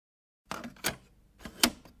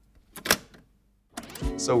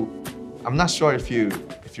So I'm not sure if you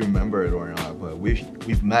remember it or not, but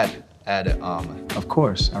we've met at Of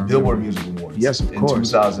course, I Billboard remember. Music Awards. Yes, of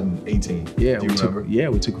course. In 2018. Yeah, Do you remember?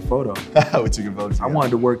 we took a photo. We took a photo together. I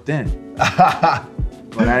wanted to work then,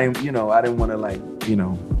 but I didn't want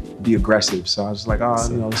to be aggressive. So I was like,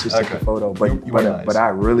 let's just take a photo. But You were nice. but I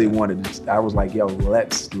really wanted to. I was like, yo,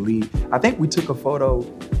 let's leave. I think we took a photo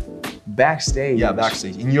backstage. Yeah,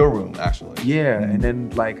 backstage in your room actually. Yeah, and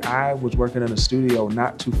then I was working in a studio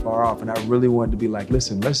not too far off, and I really wanted to be like,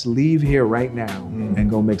 listen, let's leave here right now and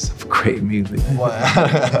go make some great music. Wow.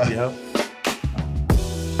 Yep.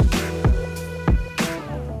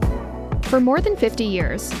 For more than 50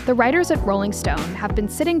 years, the writers at Rolling Stone have been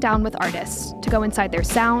sitting down with artists to go inside their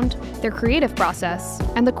sound, their creative process,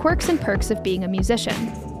 and the quirks and perks of being a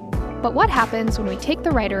musician. But what happens when we take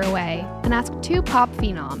the writer away and ask two pop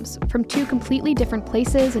phenoms from two completely different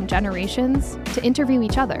places and generations to interview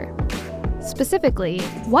each other? Specifically,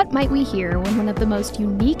 what might we hear when one of the most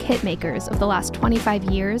unique hitmakers of the last 25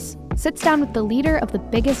 years sits down with the leader of the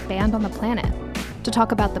biggest band on the planet to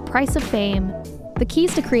talk about the price of fame, the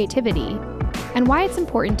keys to creativity, and why it's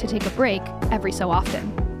important to take a break every so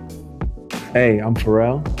often? Hey, I'm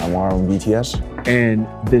Pharrell. I'm Aaron BTS. And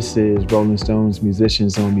this is Rolling Stone's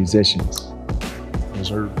Musicians on Musicians. Yes,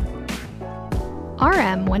 sir.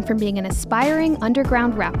 RM went from being an aspiring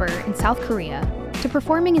underground rapper in South Korea to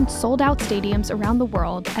performing in sold-out stadiums around the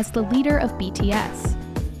world as the leader of BTS.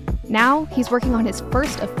 Now, he's working on his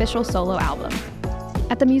first official solo album.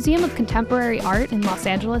 At the Museum of Contemporary Art in Los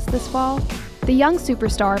Angeles this fall, the young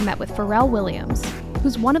superstar met with Pharrell Williams,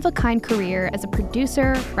 whose one-of-a-kind career as a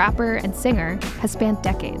producer, rapper, and singer has spanned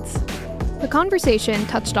decades. The conversation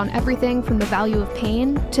touched on everything from the value of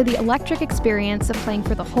pain to the electric experience of playing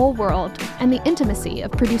for the whole world and the intimacy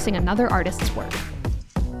of producing another artist's work.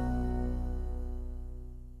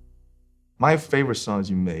 My favorite songs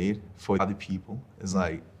you made for other people is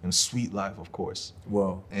Sweet Life, of course.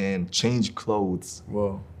 Whoa. And Change Clothes.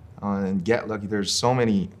 Whoa. And Get Lucky. There's so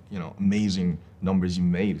many, amazing numbers you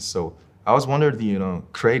made. So I was wondering the,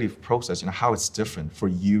 creative process, how it's different for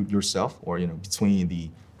you yourself or, between the,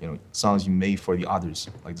 songs you made for the others,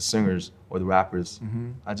 like the singers or the rappers.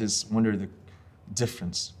 Mm-hmm. I just wonder the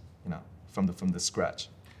difference, from the scratch.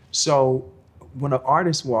 So when an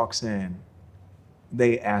artist walks in,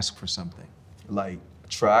 they ask for something. Like a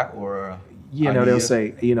track or they'll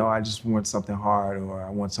say, I just want something hard, or I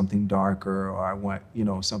want something darker, or I want,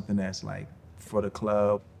 something that's like for the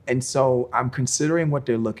club. And so I'm considering what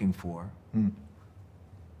they're looking for. Mm.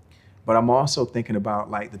 But I'm also thinking about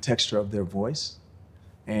the texture of their voice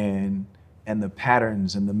and the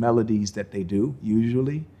patterns and the melodies that they do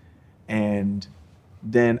usually. And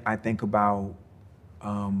then I think about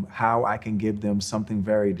how I can give them something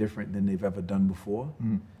very different than they've ever done before.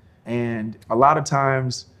 Mm. And a lot of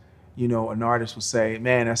times, an artist will say,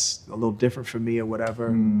 man, that's a little different for me or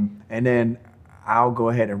whatever. Mm. And then I'll go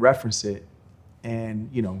ahead and reference it and,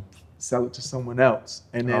 sell it to someone else.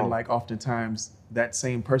 And then oftentimes that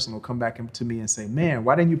same person will come back to me and say, man,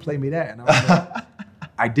 why didn't you play me that? And I was like,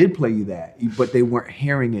 I did play you that, but they weren't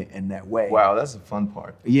hearing it in that way. Wow, that's the fun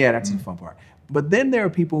part. Yeah, that's the fun part. But then there are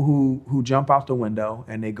people who jump out the window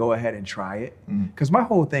and they go ahead and try it. Because my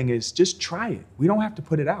whole thing is just try it. We don't have to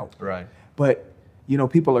put it out. Right. But,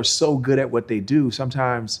 people are so good at what they do.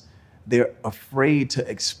 Sometimes they're afraid to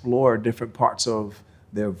explore different parts of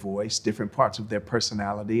their voice, different parts of their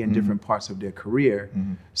personality, and different parts of their career.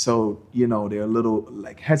 Mm-hmm. So, they're a little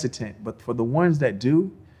hesitant. But for the ones that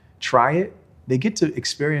do try it, they get to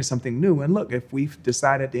experience something new. And look, if we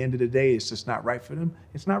decide at the end of the day it's just not right for them,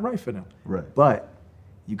 it's not right for them. Right. But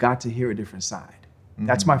you got to hear a different side. Mm-hmm.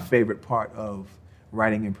 That's my favorite part of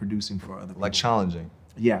writing and producing for other people. Like challenging.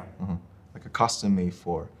 Yeah. Mm-hmm. Like a custom made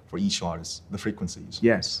for each artist, the frequencies.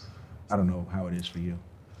 Yes. I don't know how it is for you.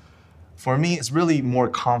 For me, it's really more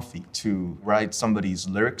comfy to write somebody's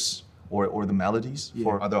lyrics or the melodies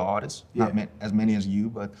for other artists. Yeah. Not as many as you,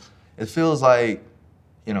 but it feels like,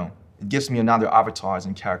 it gives me another avatars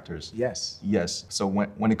and characters. Yes. Yes. So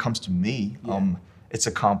when it comes to me, it's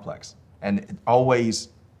a complex. And it always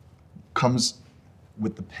comes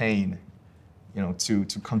with the pain, to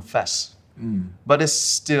confess. Mm. But it's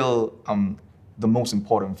still the most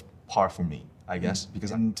important part for me, I guess,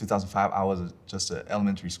 because in 2005, I was just an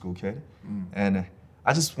elementary school kid. Mm. And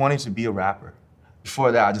I just wanted to be a rapper.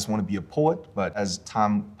 Before that, I just wanted to be a poet. But as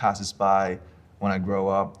time passes by, when I grow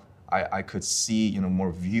up, I could see,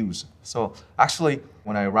 more views. So actually,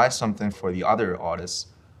 when I write something for the other artists,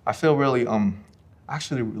 I feel really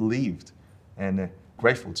actually relieved and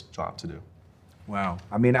grateful job to do. Wow.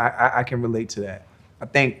 I mean, I can relate to that. I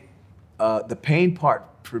think The pain part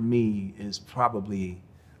for me is probably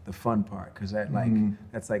the fun part, because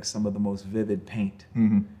that's like some of the most vivid paint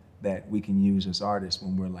that we can use as artists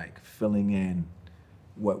when we're like filling in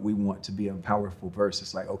what we want to be a powerful verse.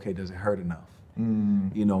 It's like, okay, does it hurt enough?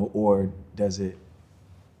 You know, or does it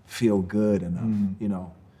feel good enough? You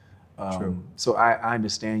know. True. So I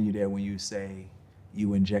understand you there when you say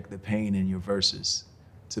you inject the pain in your verses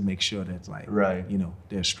to make sure that, like, Right. you know,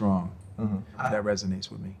 they're strong. That resonates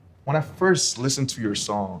with me. When I first listened to your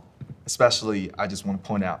song, especially, I just want to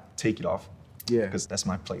point out "Take It Off," Yeah. because that's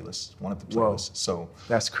my playlist, one of the Whoa. playlists. So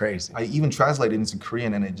That's crazy. I even translated into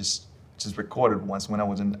Korean, and it just recorded once when I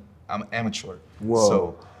was I'm amateur.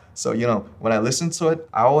 Whoa. So you know, when I listened to it,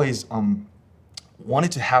 I always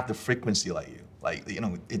wanted to have the frequency like you. Like, you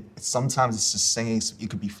know, sometimes it's just singing. It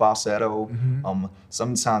could be falsetto.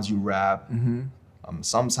 Sometimes you rap.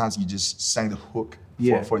 Sometimes you just sang the hook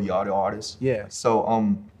Yeah. for the other artist. Yeah.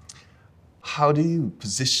 So how do you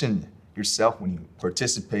position yourself when you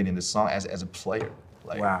participate in the song as a player?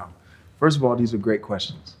 Like, Wow. First of all, these are great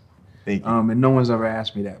questions. Thank you. And no one's ever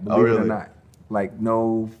asked me that, believe it or really? not. Like,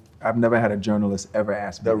 no, I've never had a journalist ever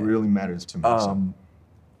ask me that that. really matters to me. So.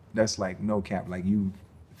 That's like no cap. Like, you,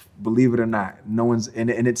 believe it or not, no one's, and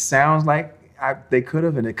it sounds like they could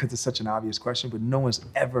have, and because it's such an obvious question, but no one's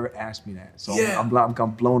ever asked me that. So Yeah. I'm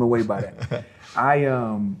blown away by that.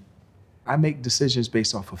 I make decisions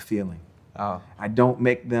based off of feeling. Oh, I don't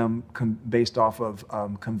make them based off of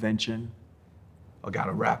convention. I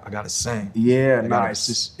gotta rap. I gotta sing. Yeah, I no, gotta-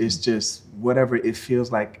 it's just whatever it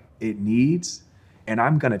feels like it needs, and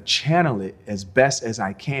I'm gonna channel it as best as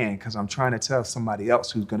I can because I'm trying to tell somebody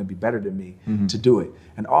else who's gonna be better than me to do it.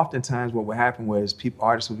 And oftentimes, what will happen was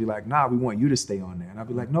artists will be like, "Nah, we want you to stay on there," and I'll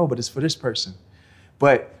be like, "No, but it's for this person."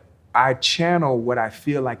 But I channel what I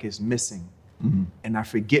feel like is missing, and I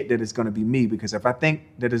forget that it's gonna be me, because if I think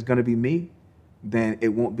that it's gonna be me, then it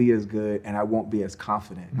won't be as good and I won't be as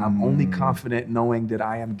confident. I'm only confident knowing that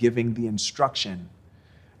I am giving the instruction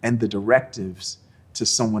and the directives to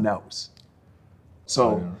someone else.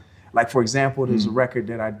 So, like, for example, there's a record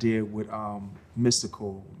that I did with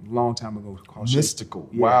Mystical a long time ago called Mystical.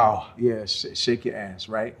 Yeah, Wow. Yeah, Shake Your Ass,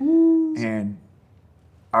 right? And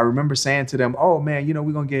I remember saying to them, "Oh man, you know,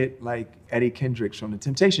 we're gonna get like Eddie Kendricks from the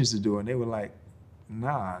Temptations to do it." And they were like,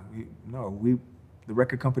 "Nah, the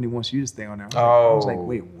record company wants you to stay on there." I was like, Oh.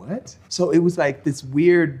 "Wait, what?" So it was like this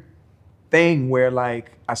weird thing where,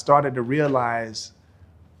 like, I started to realize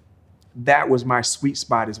that was my sweet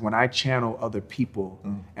spot, is when I channel other people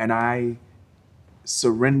and I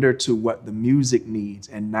surrender to what the music needs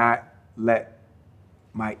and not let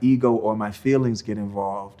my ego or my feelings get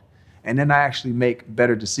involved. And then I actually make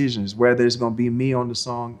better decisions, whether it's gonna be me on the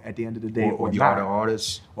song at the end of the day or the not, other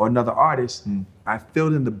artists. or another artist. I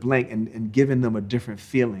filled in the blank and given them a different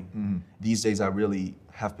feeling. These days, I really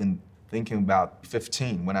have been thinking about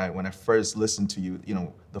 15 when I first listened to you. You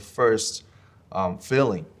know, the first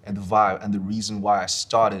feeling and the vibe and the reason why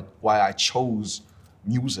I chose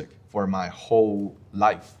music for my whole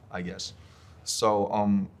life, I guess.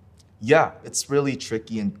 So yeah, it's really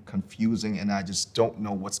tricky and confusing, and I just don't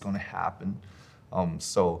know what's going to happen.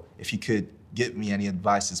 So if you could give me any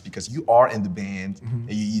advices, because you are in the band, and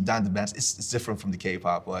you've done the bands. It's different from the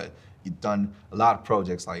K-pop, but you've done a lot of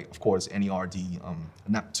projects, like, of course, NERD,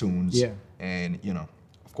 Neptunes, Yeah. and, you know,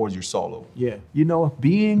 of course, your solo. Yeah, you know,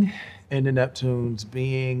 being in the Neptunes,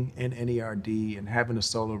 being in NERD, and having a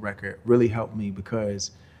solo record really helped me, because,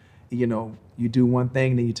 you know, you do one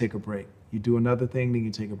thing, then you take a break. You do another thing, then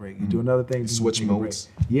you take a break. You do another thing, then Switch you take modes.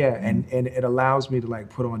 a break. Yeah, and it allows me to, like,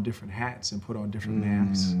 put on different hats and put on different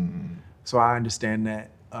masks. So I understand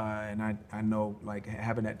that, and I know, like,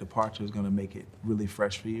 having that departure is gonna make it really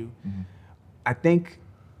fresh for you. I think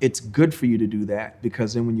it's good for you to do that,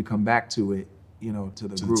 because then when you come back to it, you know, to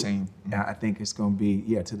the To the group, team. I think it's gonna be,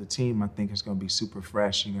 to the team, I think it's gonna be super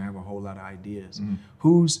fresh. You're gonna have a whole lot of ideas.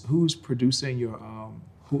 Who's producing your,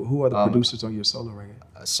 who are the producers on your solo record?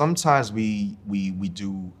 Sometimes we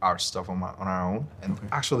do our stuff on our own, and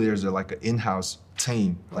actually there's like an in-house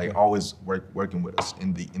team, like, always working with us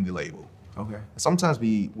in the label. Okay. Sometimes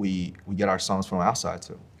we get our songs from outside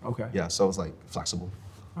too. Okay. Yeah, so it's like flexible.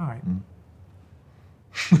 All right.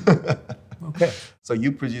 Okay. So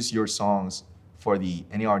you produce your songs for the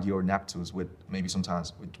NERD or Neptunes with maybe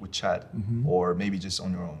sometimes with Chad, or maybe just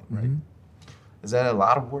on your own, right? Is that a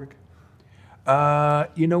lot of work?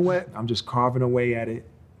 You know what? I'm just carving away at it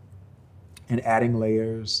and adding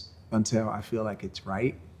layers until I feel like it's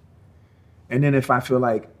right. And then if I feel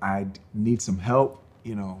like I need some help,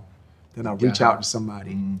 you know, then I'll reach out to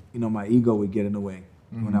somebody. You know, my ego would get in the way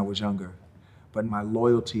when I was younger. But my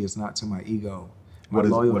loyalty is not to my ego. My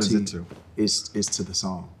loyalty what is it to? is to the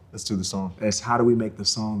song. Let's do the song. It's how do we make the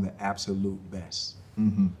song the absolute best.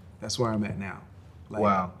 Mm-hmm. That's where I'm at now. Like,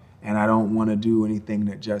 Wow. And I don't want to do anything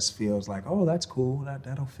that just feels like, oh, that's cool,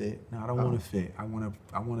 that'll fit. No, I don't want to fit. I want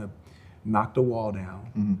to knock the wall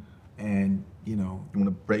down, and You want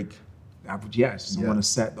to break. I want Yeah. to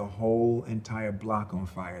set the whole entire block on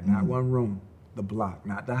fire. Not one room, the block,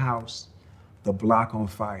 not the house, the block on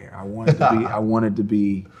fire. I want it to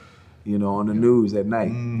be, on the news at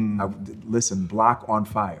night. Listen, block on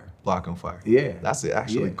fire. Block on fire. Yeah. That's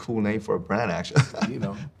actually a cool name for a brand, actually.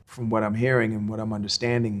 From what I'm hearing and what I'm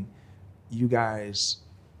understanding, you guys,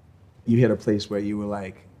 you hit a place where you were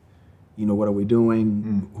like, what are we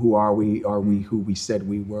doing? Who are we? Are we who we said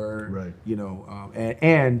we were? Right.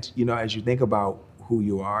 And as you think about who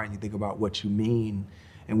you are and you think about what you mean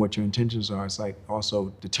and what your intentions are, it's like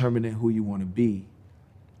also determining who you want to be.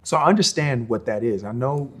 So I understand what that is. I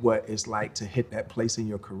know what it's like to hit that place in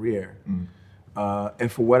your career.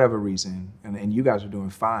 And for whatever reason, and you guys are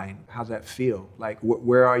doing fine, how's that feel? Like,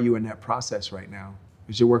 where are you in that process right now?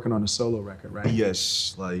 Because you're working on a solo record, right?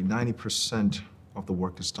 Yes, like 90% of the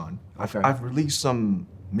work is done. Okay. I've released some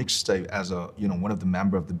mixtape as one of the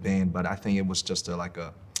member of the band, but I think it was just like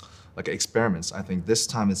experiments. I think this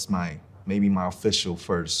time it's maybe my official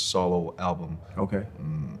first solo album. Okay.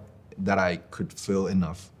 That I could feel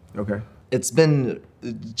enough. Okay. It's been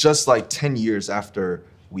just like 10 years after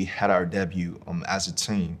we had our debut as a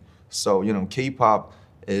team. So, K-pop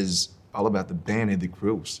is all about the band and the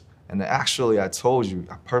groups. And actually, I told you,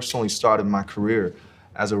 I personally started my career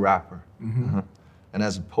as a rapper and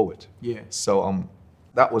as a poet. Yeah. So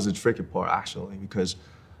that was the tricky part, actually, because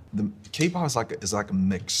the K-pop is like a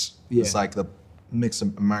mix. Yeah. It's like the mix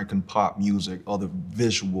of American pop music, all the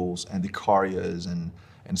visuals and the choreos and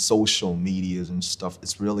social medias and stuff.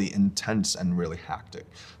 It's really intense and really hectic.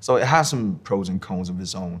 So it has some pros and cons of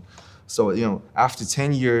its own. So, after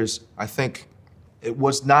 10 years, I think it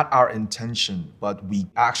was not our intention, but we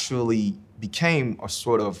actually became a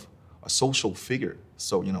sort of a social figure.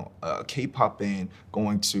 So, a K-pop band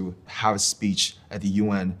going to have a speech at the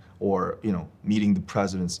UN or, meeting the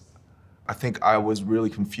presidents. I think I was really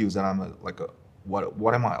confused that I'm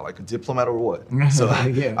what am I, like a diplomat or what? So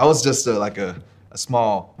Yeah. I was just a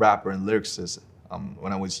small rapper and lyricist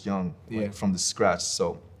when I was young, from the scratch.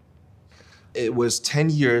 So it was 10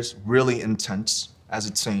 years really intense as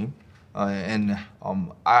a team. And I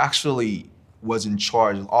actually was in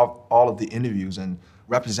charge of all of the interviews and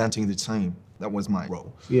representing the team. That was my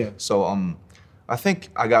role. Yeah. So I think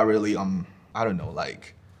I got really, I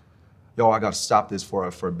got to stop this for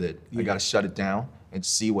a bit. Yeah. I got to shut it down and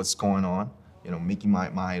see what's going on. Making my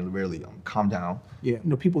mind really calm down. Yeah,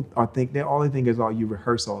 people all they think is, oh, you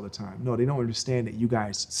rehearse all the time. No, they don't understand that you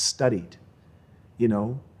guys studied,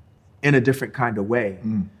 in a different kind of way,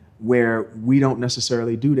 where we don't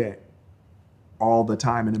necessarily do that all the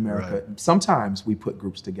time in America. Right. Sometimes we put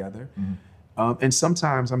groups together, and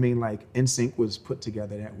sometimes, like NSYNC was put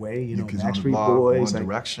together that way. Backstreet Boys, One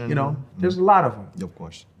Direction. There's a lot of them. Of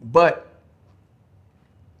course. But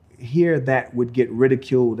here that would get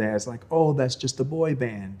ridiculed as like, oh, that's just a boy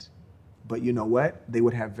band. But you know what? They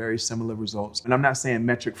would have very similar results. And I'm not saying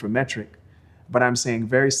metric for metric, but I'm saying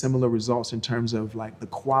very similar results in terms of like the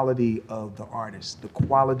quality of the artist, the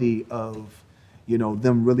quality of,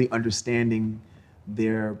 them really understanding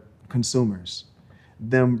their consumers,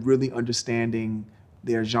 them really understanding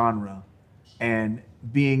their genre, and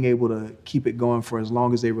being able to keep it going for as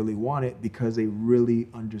long as they really want it because they really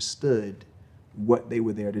understood what they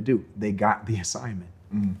were there to do. They got the assignment.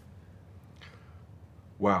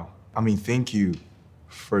 Wow. Thank you,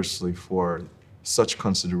 firstly, for such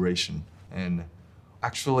consideration. And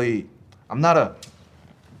actually, I'm not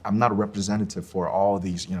a representative for all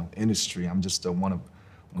these, industry. I'm just one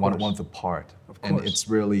of the part. Of course. And it's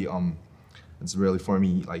really for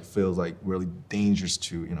me feels like really dangerous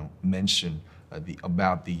to mention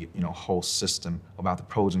about the whole system, about the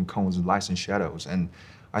pros and cons and lights and shadows. And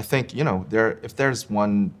I think if there's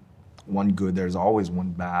one good, there's always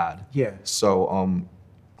one bad. Yeah. So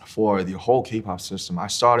for the whole K-pop system, I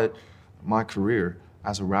started my career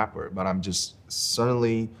as a rapper, but I'm just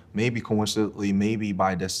suddenly, maybe coincidentally, maybe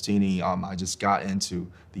by destiny, I just got into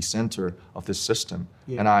the center of this system,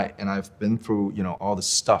 and I've been through all the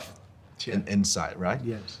stuff inside, right?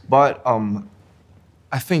 Yes. But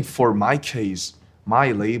I think for my case,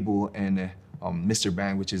 my label and Mr.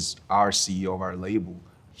 Bang, which is our CEO of our label,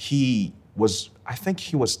 I think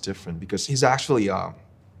he was different because he's actually a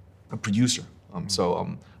producer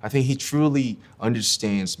I think he truly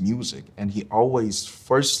understands music, and he always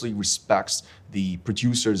firstly respects the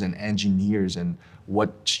producers and engineers and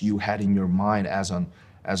what you had in your mind as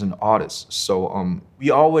an artist. So we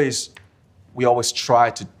always try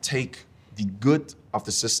to take the good of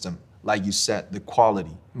the system, like you said, the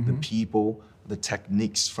quality, the people, the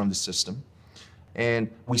techniques from the system, and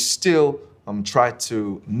we still try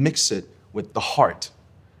to mix it with the heart.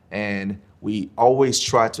 And we always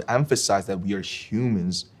try to emphasize that we are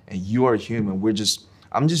humans and you are human.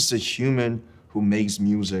 I'm just a human who makes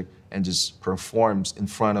music and just performs in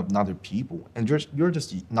front of other people. And you're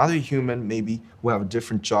just another human, maybe, who have a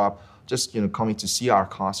different job, just coming to see our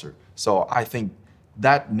concert. So I think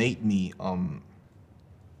that made me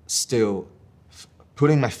still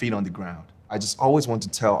putting my feet on the ground. I just always want to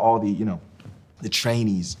tell all the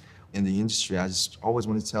trainees in the industry, I just always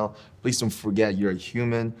want to tell, please don't forget you're a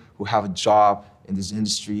human who have a job in this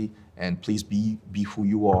industry, and please be who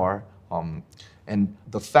you are. And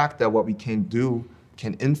the fact that what we can do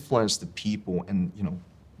can influence the people, and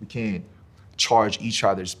we can charge each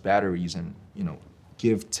other's batteries and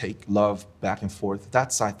give, take, love back and forth.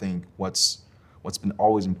 That's, I think, what's been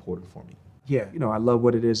always important for me. Yeah, I love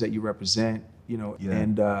what it is that you represent,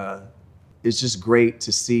 and it's just great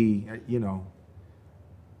to see,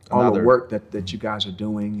 all the work that you guys are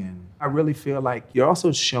doing. And I really feel like you're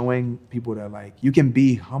also showing people that you can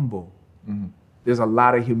be humble. Mm-hmm. There's a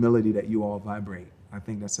lot of humility that you all vibrate. I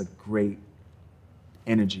think that's a great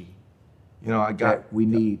energy. We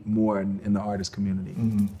need more in the artist community.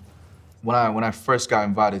 Mm-hmm. When I first got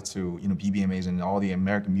invited to BBMAs and all the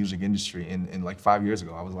American music industry in 5 years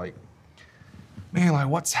ago, I was like, man,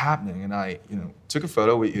 what's happening? And I took a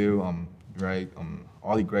photo with you,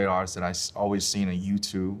 all the great artists that I always seen on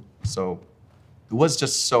YouTube. So it was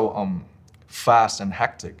just so fast and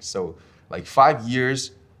hectic. So 5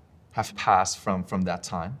 years have passed from that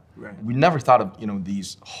time. Right. We never thought of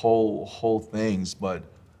these whole things, but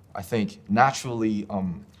I think naturally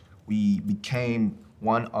we became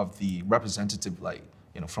one of the representative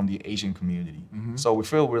from the Asian community. Mm-hmm. So we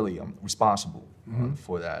feel really responsible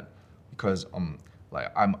for that, because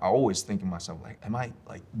I always think to myself, am I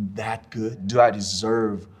that good? Do I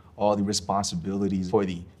deserve all the responsibilities for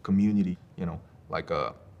the community,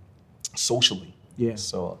 socially? Yeah.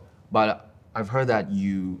 So, but I've heard that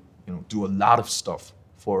you do a lot of stuff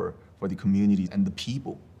for the community and the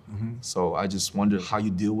people. Mm-hmm. So I just wonder how you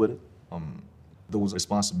deal with it, those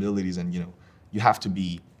responsibilities, and you have to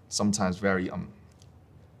be sometimes very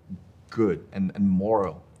good and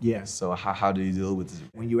moral. Yeah. So how do you deal with it?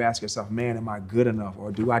 When you ask yourself, man, am I good enough,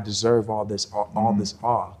 or do I deserve all this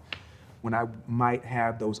awe? When I might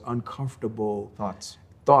have those uncomfortable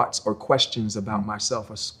thoughts or questions about myself,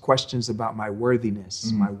 or questions about my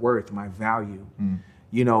worthiness, my worth, my value,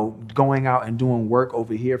 going out and doing work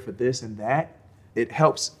over here for this and that, it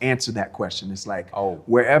helps answer that question. It's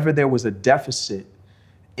wherever there was a deficit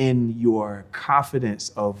in your confidence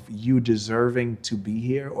of you deserving to be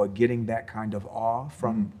here or getting that kind of awe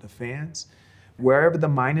from the fans, wherever the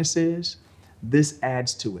minus is, this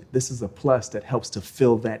adds to it. This is a plus that helps to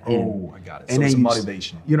fill that in. Oh, I got it. And so it's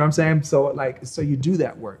motivation. You know what I'm saying? So you do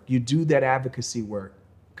that work. You do that advocacy work,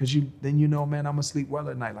 because then man, I'm gonna sleep well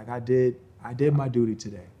at night. I did my duty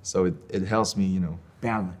today. So it helps me,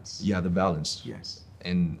 balance. Yeah, the balance. Yes.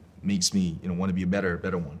 And makes me, want to be a better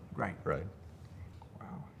one. Right. Right.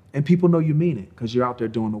 And people know you mean it, because you're out there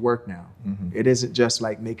doing the work now. Mm-hmm. It isn't just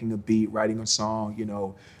making a beat, writing a song,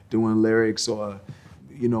 doing lyrics, or,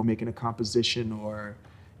 making a composition, or,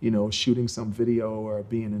 shooting some video or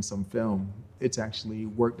being in some film. It's actually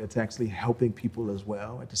work that's actually helping people as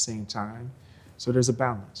well at the same time. So there's a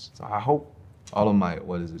balance. So I hope all of my,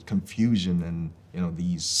 confusion and,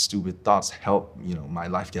 these stupid thoughts help, my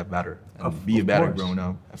life get better and be a better grown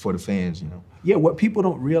up for the fans, Yeah, what people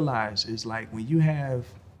don't realize is when you have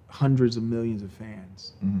hundreds of millions of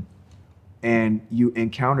fans, and you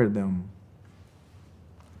encounter them,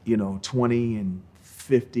 20 and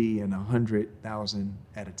 50 and 100,000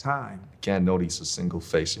 at a time. Can't notice a single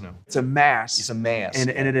face, It's a mass. It's a mass. And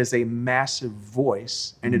it is a massive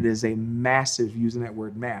voice, and it is a massive, using that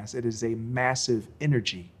word mass, it is a massive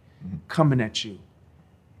energy coming at you.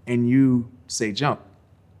 And you say jump.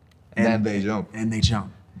 And then they jump. And they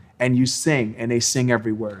jump. And you sing, and they sing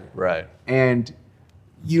every word. Right. And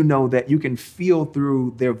that you can feel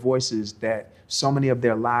through their voices that so many of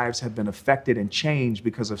their lives have been affected and changed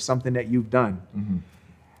because of something that you've done. Mm-hmm.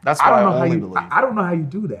 That's why I only believe. I don't know how you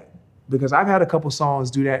do that, because I've had a couple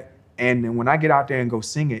songs do that, and then when I get out there and go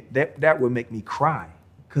sing it, that would make me cry,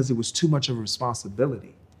 because it was too much of a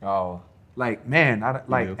responsibility. Oh. Man,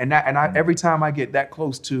 every time I get that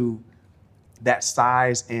close to that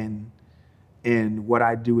size in what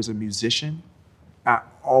I do as a musician, I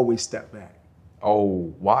always step back.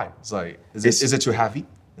 Oh, why? It's like, is it too heavy?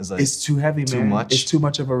 It's too heavy, man. Too much? It's too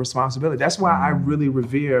much of a responsibility. That's why I really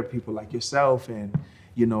revere people like yourself and,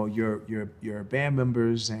 you know, your band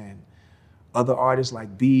members and other artists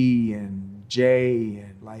like B and J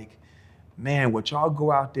and like, man, what y'all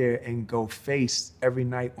go out there and go face every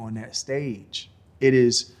night on that stage. It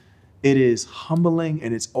is humbling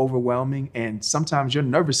and it's overwhelming, and sometimes your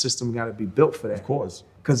nervous system got to be built for that. Of course.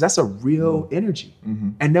 Because that's a real energy.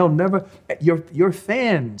 And they'll never, your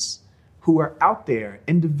fans who are out there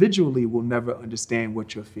individually will never understand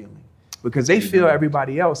what you're feeling. Because they feel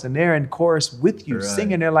everybody else and they're in chorus with you,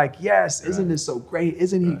 singing. They're like, yes, isn't this so great?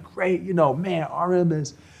 Isn't he great? You know, man, RM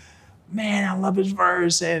is, man, I love his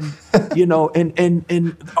verse. And, you know,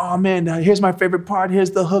 and oh man, here's my favorite part.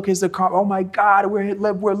 Here's the hook, here's the car. Oh my God, we're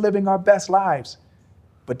living our best lives.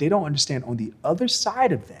 But they don't understand on the other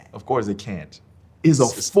side of that. Of course they can't. Is a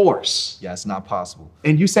force. Yeah, it's not possible.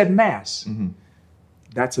 And you said mass.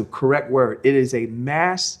 That's a correct word. It is a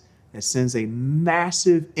mass that sends a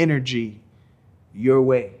massive energy your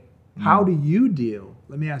way. How do you deal?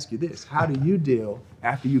 Let me ask you this. How do you deal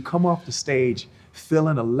after you come off the stage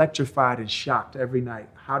feeling electrified and shocked every night?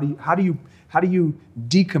 How do you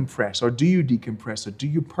decompress, or do you decompress, or do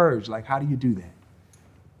you purge? Like, how do you do that?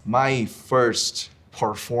 My first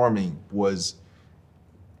performing was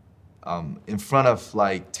in front of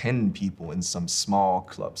like 10 people in some small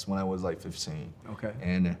clubs when I was like 15. Okay.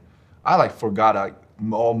 And I like forgot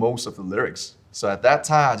most of the lyrics. So at that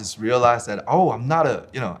time, I just realized that, oh, I'm not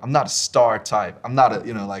a star type. I'm not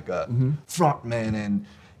a, like a front man and,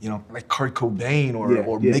 like Kurt Cobain or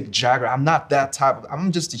Mick Jagger. I'm not that type.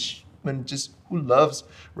 I'm just a human just who loves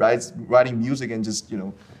writing music and just,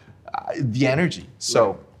 the energy.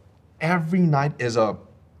 So every night is a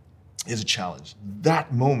challenge.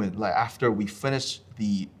 That moment, like after we finish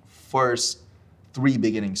the first 3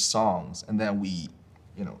 beginning songs and then we,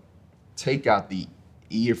 take out the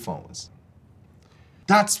earphones,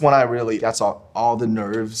 that's when that's all the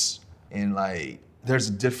nerves and like there's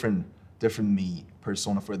a different me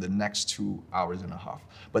persona for the next 2 hours and a half.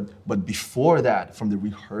 But before that, from the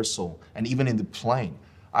rehearsal and even in the plane,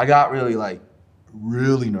 I got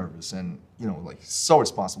really nervous and like so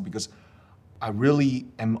responsible because I really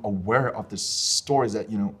am aware of the stories that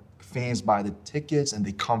fans buy the tickets and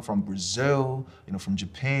they come from Brazil, from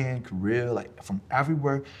Japan, Korea, like from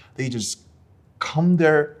everywhere. They just come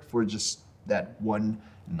there for just that one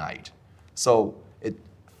night. So it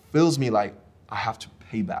feels me like I have to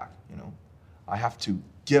pay back, I have to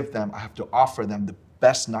I have to offer them the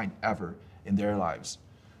best night ever in their lives.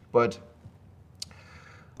 But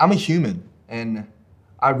I'm a human and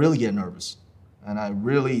I really get nervous. And I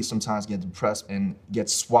really sometimes get depressed and get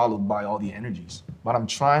swallowed by all the energies. But I'm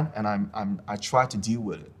trying, and I try to deal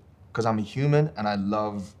with it because I'm a human and I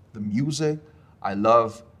love the music. I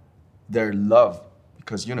love their love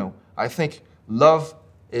because I think love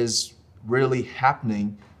is really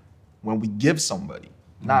happening when we give somebody,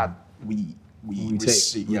 not we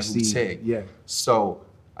receive. Yes, we take. Yeah. So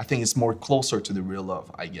I think it's more closer to the real love,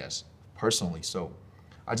 I guess, personally. So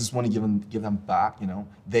I just want to give them back,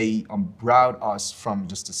 They brought us from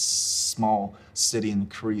just a small city in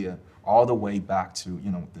Korea all the way back to,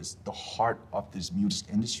 the heart of this music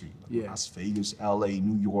industry. Like Las Vegas, LA,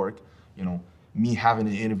 New York, me having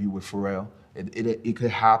an interview with Pharrell, it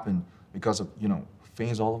could happen because of,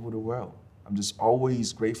 fans all over the world. I'm just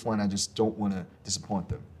always grateful and I just don't want to disappoint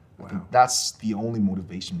them. Wow. I think that's the only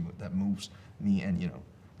motivation that moves me and,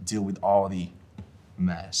 deal with all the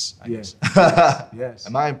mass, I guess. Yes.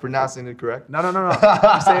 Am I pronouncing it correct? No.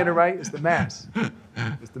 You're saying it right. It's the mass.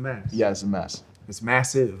 It's the mass. Yeah, it's a mass. It's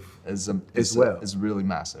massive. It's really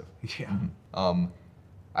massive. Yeah.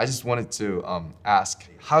 I just wanted to ask,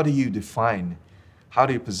 how do you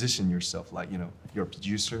position yourself? Like, you're a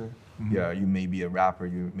producer. Yeah, you may be a rapper.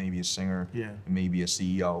 You may be a singer. Yeah. You may be a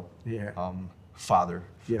CEO. Yeah. Father.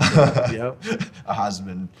 Yeah. Yep. A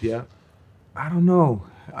husband. Yeah. I don't know.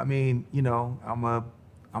 I mean, I'm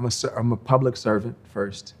a public servant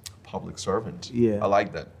first. Public servant. Yeah. I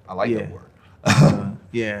like that. I like that word.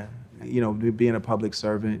 Yeah. Being a public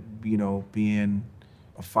servant, being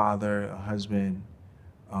a father, a husband,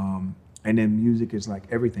 and then music is like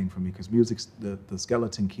everything for me because music's the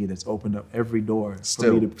skeleton key that's opened up every door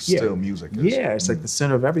for me to. Still music. Yeah, it's like the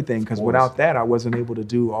center of everything because without that, I wasn't able to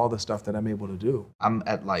do all the stuff that I'm able to do. I'm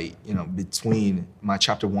at between my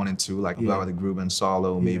chapter 1 and 2, about the group and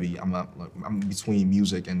solo. Maybe I'm between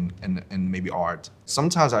music and maybe art.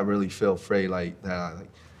 Sometimes I really feel afraid that.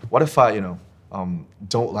 What if I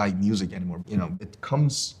don't like music anymore? It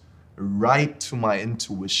comes right to my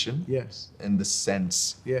intuition. Yes. In the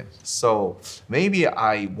sense. Yes. So maybe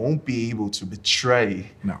I won't be able to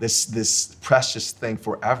betray this precious thing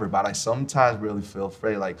forever, but I sometimes really feel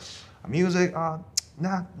afraid, like music,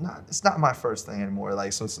 it's not my first thing anymore,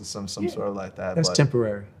 like some sort of like that. That's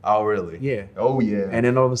temporary. Oh, really? Yeah. Oh, yeah. And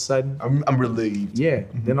then all of a sudden, I'm relieved. Yeah.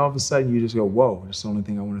 Then all of a sudden you just go, whoa, that's the only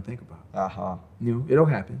thing I want to think about. Uh-huh. You know, it'll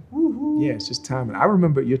happen. Woo-hoo. Yeah, it's just timing. I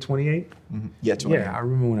remember you're 28? Mm-hmm. Yeah, 28. Yeah, I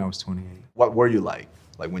remember when I was 28. What were you like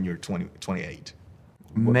when you're 28?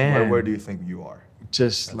 Man. Where do you think you are?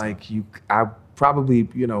 Just like I probably,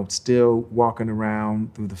 still walking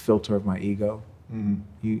around through the filter of my ego. Mm-hmm.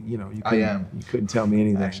 You couldn't tell me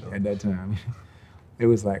anything actually at that time. It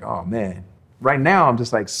was like, oh man. Right now, I'm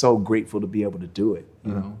just like so grateful to be able to do it,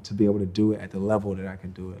 to be able to do it at the level that I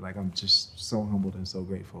can do it. Like I'm just so humbled and so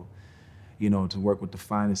grateful, to work with the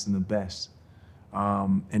finest and the best,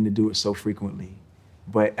 and to do it so frequently.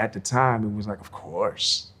 But at the time, it was like, of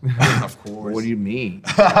course. Of course. What do you mean?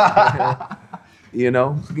 But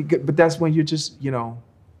that's when you're just,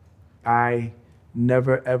 I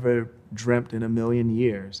never ever dreamt in a million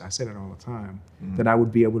years, I say that all the time, that I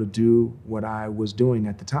would be able to do what I was doing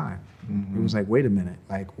at the time. Mm-hmm. It was like, wait a minute,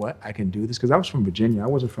 like what? I can do this? Because I was from Virginia. I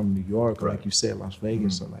wasn't from New York or like you said, Las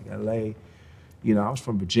Vegas or like LA. I was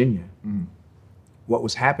from Virginia. Mm. What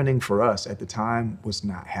was happening for us at the time was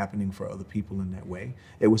not happening for other people in that way.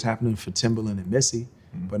 It was happening for Timbaland and Missy,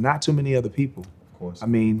 but not too many other people. Of course. I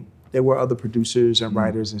mean, there were other producers and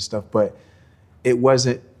writers and stuff, but it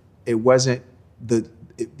wasn't the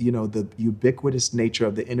ubiquitous nature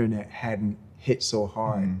of the internet hadn't hit so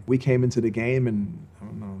hard. We came into the game in,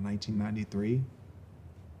 1993.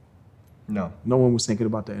 No one was thinking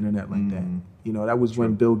about the internet like that. That was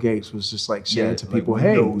when Bill Gates was just like saying to people, like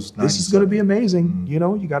hey, Windows this is going to be amazing.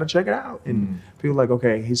 You got to check it out. And people were like,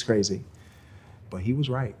 okay, he's crazy. But he was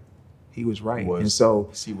right. He was right. And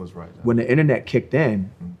so he was right. When the internet kicked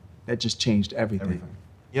in, that just changed everything.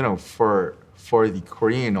 For the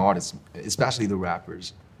Korean artists, especially the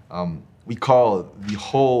rappers, we call the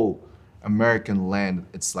whole American land,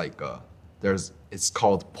 it's like it's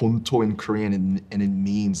called Ponto in Korean, and it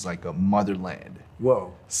means like a motherland.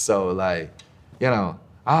 Whoa. So like,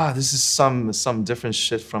 this is some different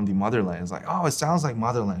shit from the motherland. It's like, oh, it sounds like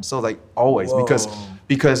motherland. So like always,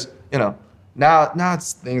 because now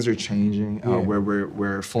things are changing, where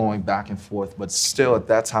we're flowing back and forth, but still at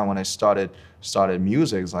that time when I started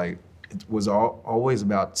music, it's like, it was always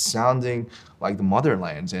about sounding like the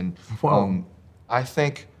motherlands. And I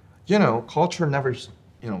think, culture never,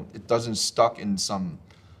 it doesn't stuck in some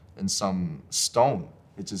stone.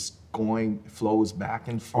 It just flows back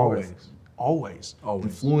and forth. Always.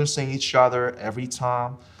 Influencing each other every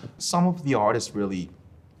time. Some of the artists really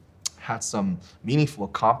had some meaningful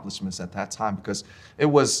accomplishments at that time because it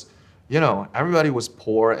was, everybody was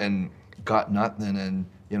poor and got nothing, and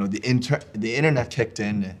the internet kicked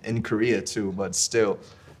in Korea too, but still,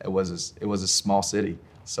 it was a small city.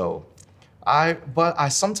 So, I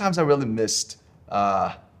sometimes really missed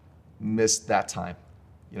that time.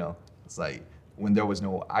 It's like when there was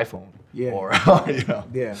no iPhone or no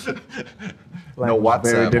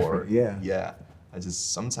WhatsApp or I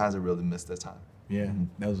just sometimes I really missed that time. Yeah,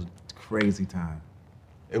 that was a crazy time.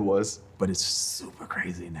 It was, but it's super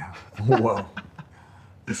crazy now. Whoa.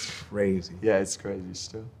 It's crazy. Yeah, it's crazy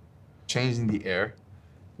still. Changing the air.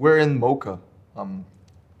 We're in Mocha.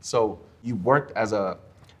 So you worked as a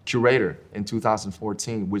curator in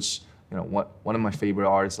 2014, which, one of my favorite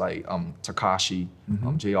artists like Takashi,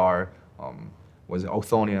 JR, was it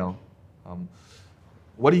Othoniel.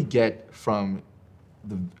 What do you get from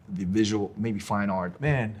the visual, maybe fine art?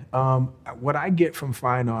 Man, what I get from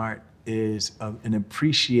fine art is an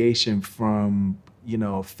appreciation from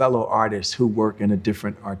fellow artists who work in a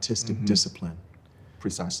different artistic discipline.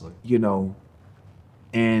 Precisely.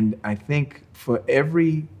 And I think for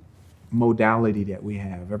every modality that we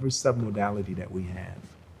have, every submodality that we have,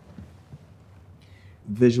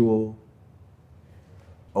 visual,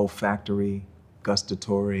 olfactory,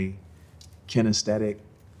 gustatory, kinesthetic,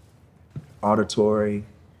 auditory,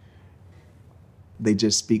 they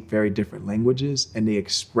just speak very different languages and they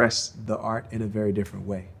express the art in a very different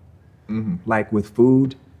way. Like with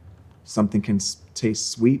food, something can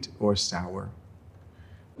taste sweet or sour.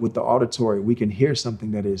 With the auditory, we can hear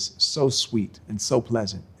something that is so sweet and so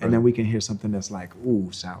pleasant, and then we can hear something that's like,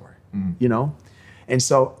 ooh, sour, And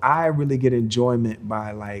so I really get enjoyment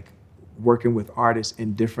by like working with artists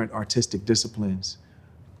in different artistic disciplines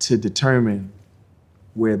to determine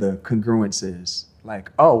where the congruence is.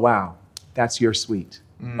 Like, oh, wow, that's your sweet.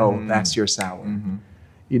 Oh, that's your sour,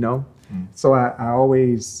 So I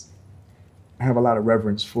always I have a lot of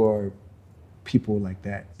reverence for people like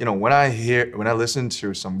that. You know, when I listen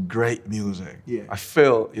to some great music, Yeah. I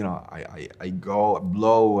feel, you know, I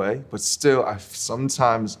blow away, but still I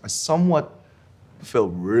somewhat feel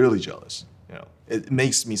really jealous. You know, it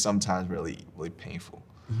makes me sometimes really, really painful.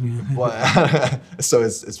 But so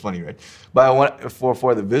it's funny, right? But I want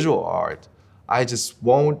for the visual art, I just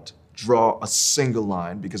won't draw a single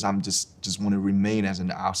line because I'm just want to remain as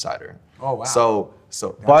an outsider. Oh wow.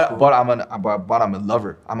 But I'm a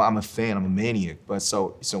lover. I'm a fan. I'm a maniac. But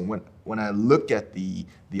so when I look at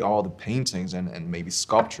all the paintings and maybe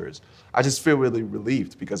sculptures, I just feel really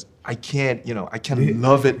relieved because I can't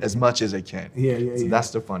love it as much as I can. So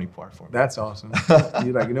that's the funny part for me. That's awesome.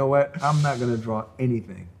 You're like, you know what? I'm not gonna draw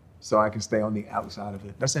anything, so I can stay on the outside of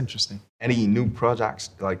it. That's interesting. Any new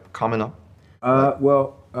projects like coming up?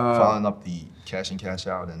 Following up the cash in, cash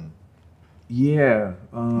out, and yeah,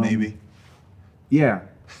 maybe. Yeah,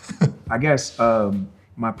 I guess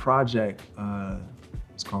my project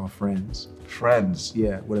is called Friends. Friends.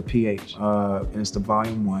 Yeah, with a PH. And it's the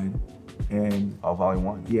volume 1. And volume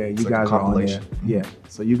 1. Yeah, it's you like guys are on there. Yeah,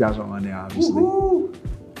 so you guys are on there, obviously. Woo-hoo!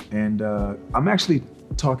 And I'm actually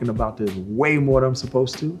talking about this way more than I'm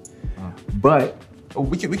supposed to, but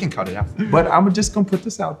we can cut it out. But I'm just gonna put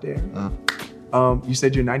this out there. You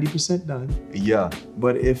said you're 90% done. Yeah.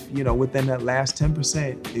 But if, within that last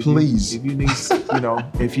 10%, please. If you need,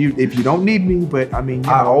 if you don't need me, but I mean,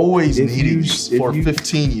 I always needed you for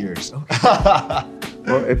 15 years. Okay.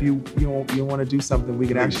 Well, if you want to do something, we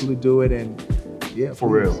can actually do it, and yeah, for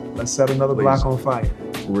real. Let's set another block on fire.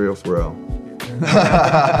 For real.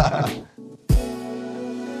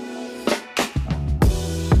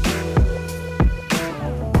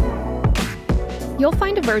 You'll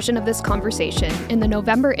find a version of this conversation in the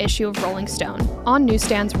November issue of Rolling Stone, on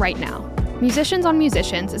newsstands right now. Musicians on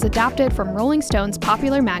Musicians is adapted from Rolling Stone's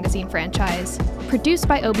popular magazine franchise, produced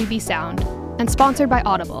by OBB Sound, and sponsored by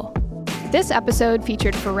Audible. This episode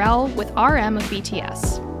featured Pharrell with RM of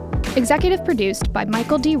BTS. Executive produced by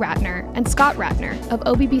Michael D. Ratner and Scott Ratner of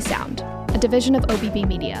OBB Sound, a division of OBB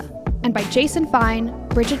Media, and by Jason Fine,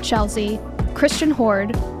 Bridget Chelsea, Christian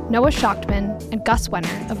Horde, Noah Schachtman, and Gus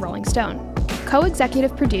Wenner of Rolling Stone.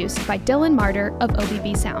 Co-executive produced by Dylan Martyr of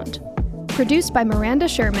OBB Sound. Produced by Miranda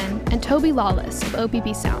Sherman and Toby Lawless of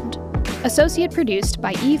OBB Sound. Associate produced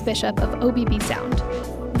by Eve Bishop of OBB Sound.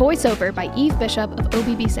 Voiceover by Eve Bishop of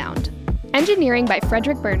OBB Sound. Engineering by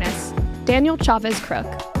Frederick Burness, Daniel Chavez Crook,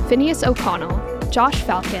 Phineas O'Connell, Josh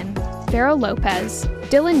Falcon, Vero Lopez,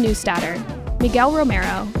 Dylan Newstatter, Miguel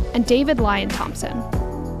Romero, and David Lyon Thompson.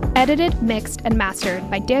 Edited, mixed, and mastered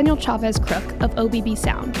by Daniel Chavez Crook of OBB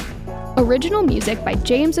Sound. Original music by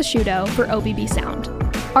James Asciuto for OBB Sound.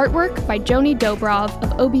 Artwork by Joni Dobrov of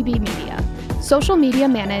OBB Media. Social media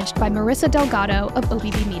managed by Marissa Delgado of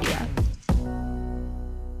OBB Media.